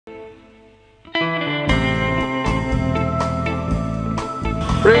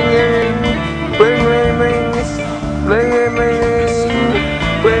Bling, bling, bling, bling, bling, bling,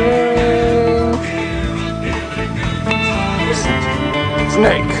 bling.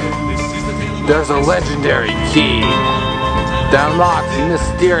 Snake, there's a legendary key that unlocks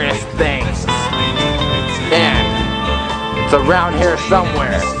mysterious things, and it's around here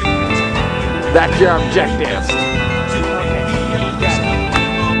somewhere. That's your objective.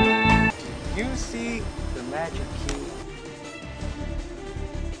 You see the magic key.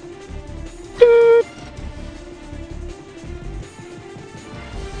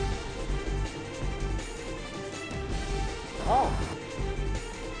 Oh.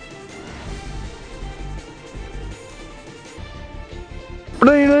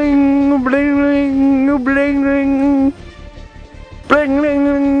 Bling, bling, bling, bling, bling, bling, bling,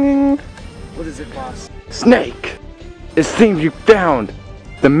 bling. What is it, boss? Snake, it seems you found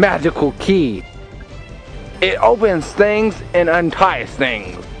the magical key. It opens things and unties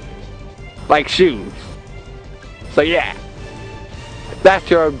things, like shoes. So yeah, that's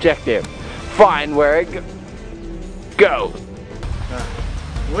your objective. Find where it goes.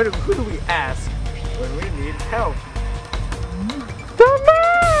 Who do we ask when we need help? The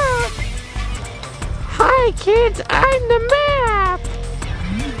map! Hi kids, I'm the map!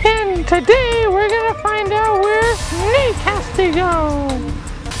 And today we're gonna find out where Snake has to go!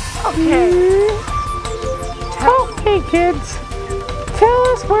 Okay. Okay kids, tell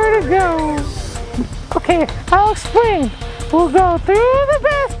us where to go. Okay, I'll explain. We'll go through the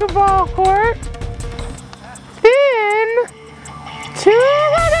basketball court, then to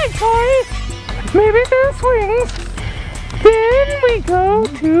the big toys, maybe through the swings, then we go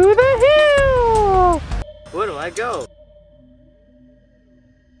to the hill. Where do I go?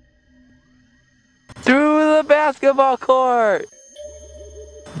 Through the basketball court,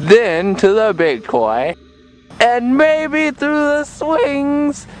 then to the big toy, and maybe through the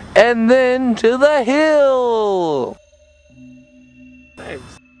swings, and then to the hill.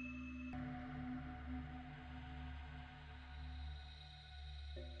 Thanks.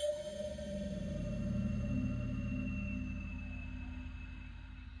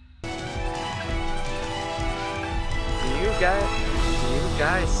 Do you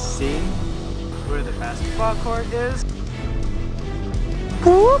guys see where the basketball court is?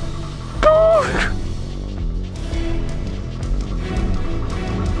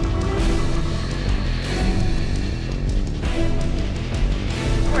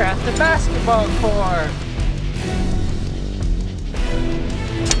 We're at the basketball court.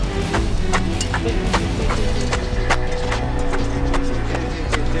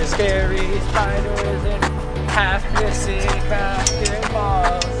 The scary spiders and half-missing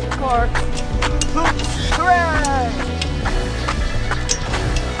basketballs. Court. Hoops. Hooray!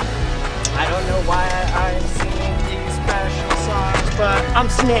 I don't know why I'm singing these special songs, but I'm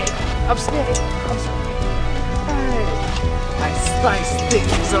Snake. I'm Snake. I'm Snake. Hey. I slice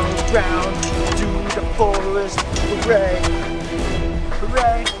things around to the fullest. Hooray!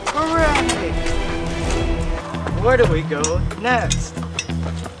 Hooray! Hooray! Where do we go next?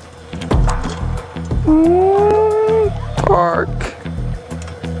 Park.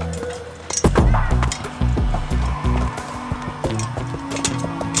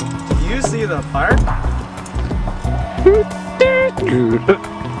 Do you see the park?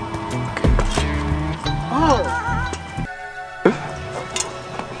 Oh!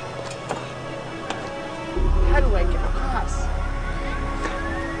 How do I get across?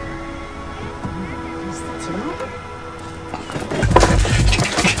 Is the tube?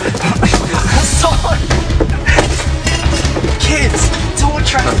 Son! Kids, don't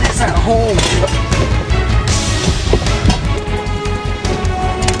try this at home.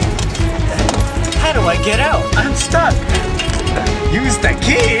 How do I get out? I'm stuck. Use the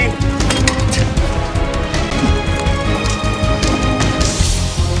key.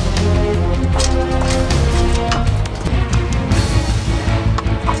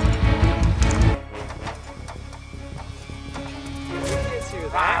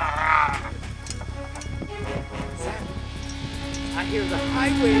 I hear the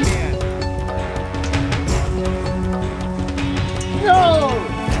Highwayman. No!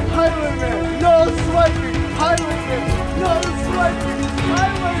 Highwayman! No swiping! Highwayman! No swiping!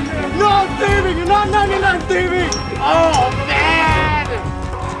 Highwayman! No thieving! You're not 99 thieving! Oh man!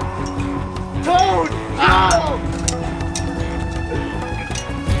 Toad! Ow!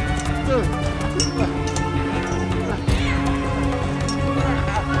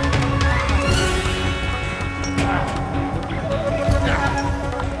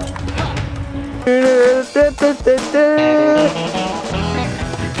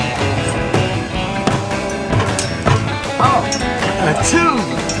 tube.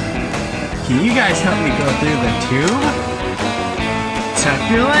 Can you guys help me go through the tube? Tuck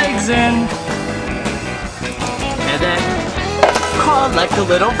your legs in. And then crawl like a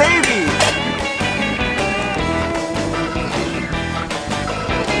little baby.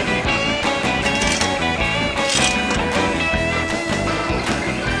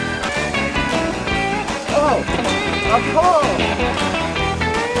 Oh, a pole.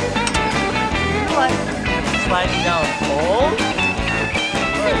 You like sliding down a pole?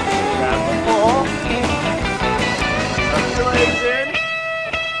 Let's grab the pole. Tuck your legs in.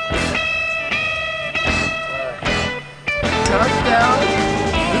 Touchdown.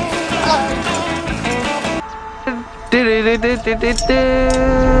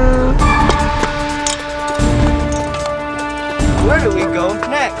 Where do we go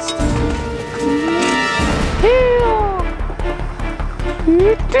next?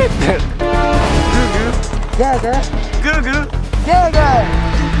 Gaga. Goo goo. Gaga.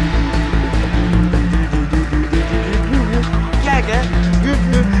 Gaga. Goo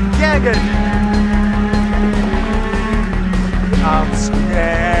goo. Gaga. I'm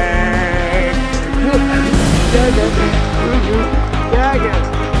Snake. Gaga. Goo goo. Gaga.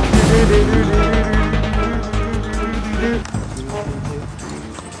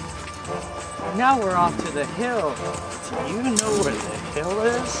 Now we're off to the hill. Do you know where the hill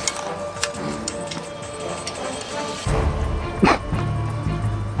is?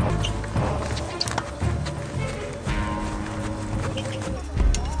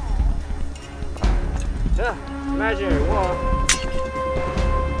 Imaginary wall.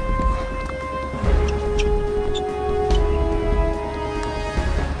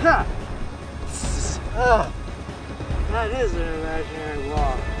 That is an imaginary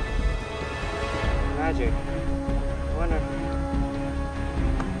wall. Magic. I wonder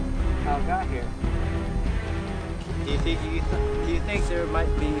how it got here. Do you think there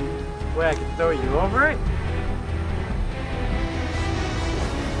might be a way I could throw you over it?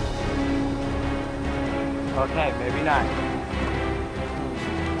 Okay, maybe not.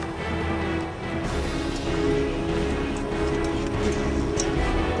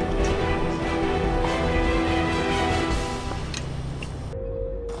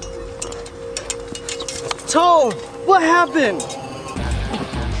 Toad, what happened?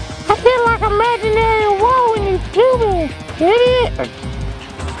 I feel like imaginary wall when you do me, idiot.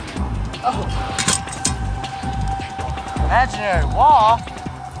 Oh. Imaginary wall?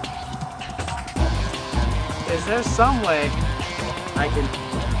 Is there some way I can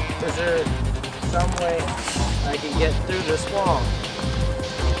get through this wall?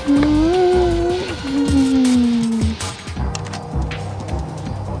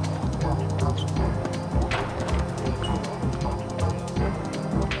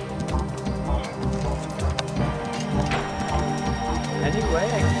 Any way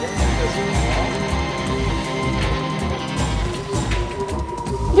I can get through this wall?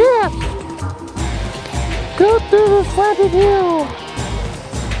 Yes! Go through the slanted hill!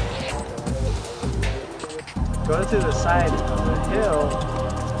 Go to the side of the hill.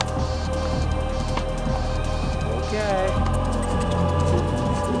 Okay.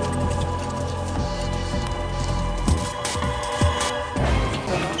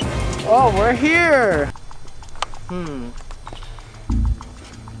 Oh, we're here!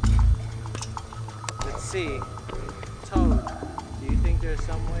 Let's see. Toad, do you think there's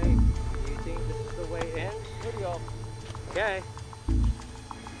some way? Do you think this is the way in? Here we go. Okay.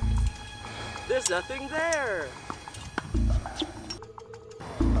 There's nothing there!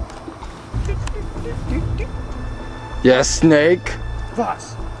 Yes, Snake?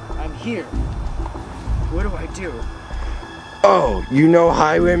 Boss, I'm here. What do I do? Oh, you know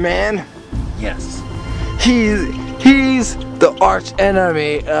Highwayman? Yes. He's the arch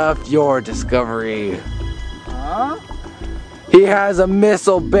enemy of your discovery. Huh? He has a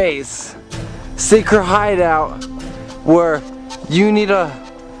missile base, secret hideout, where you need to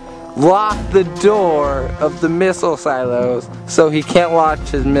lock the door of the missile silos so he can't launch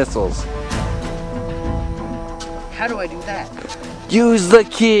his missiles. How do I do that? Use the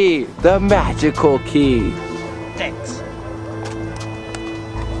key, the magical key. Thanks.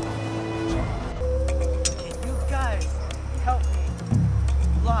 Can you guys help me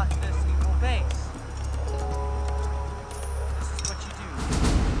lock this evil base? This is what you do.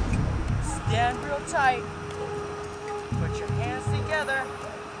 Stand real tight. Put your hands together.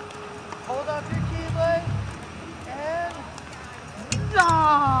 Hold on to your keyblade. And...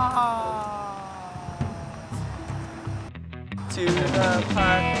 to the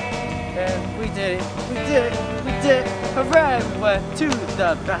park, and we did it, we did it, we did it, hooray! We went to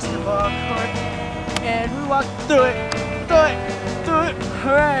the basketball court, and we walked through it, do it,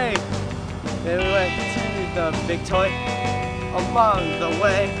 hooray! Then we went to the big toy along the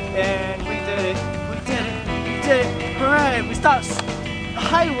way, and we did it, hooray! We stopped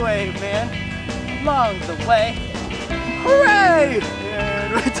Highwayman along the way, hooray!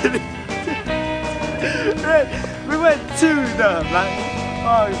 And we did it, right. We went to the mountain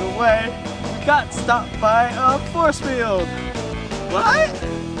along the way, we got stopped by a force field. What?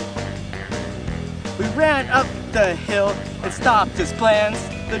 We ran up the hill and stopped his plans.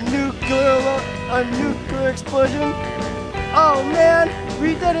 A nuclear explosion. Oh man,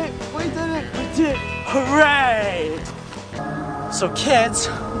 we did it, hooray! So kids,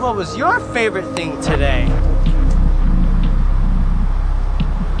 what was your favorite thing today?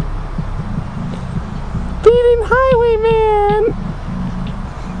 Beating Highwayman!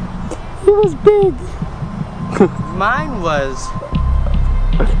 He was big. Mine was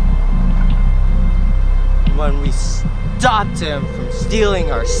when we stopped him from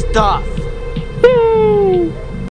stealing our stuff. Yay!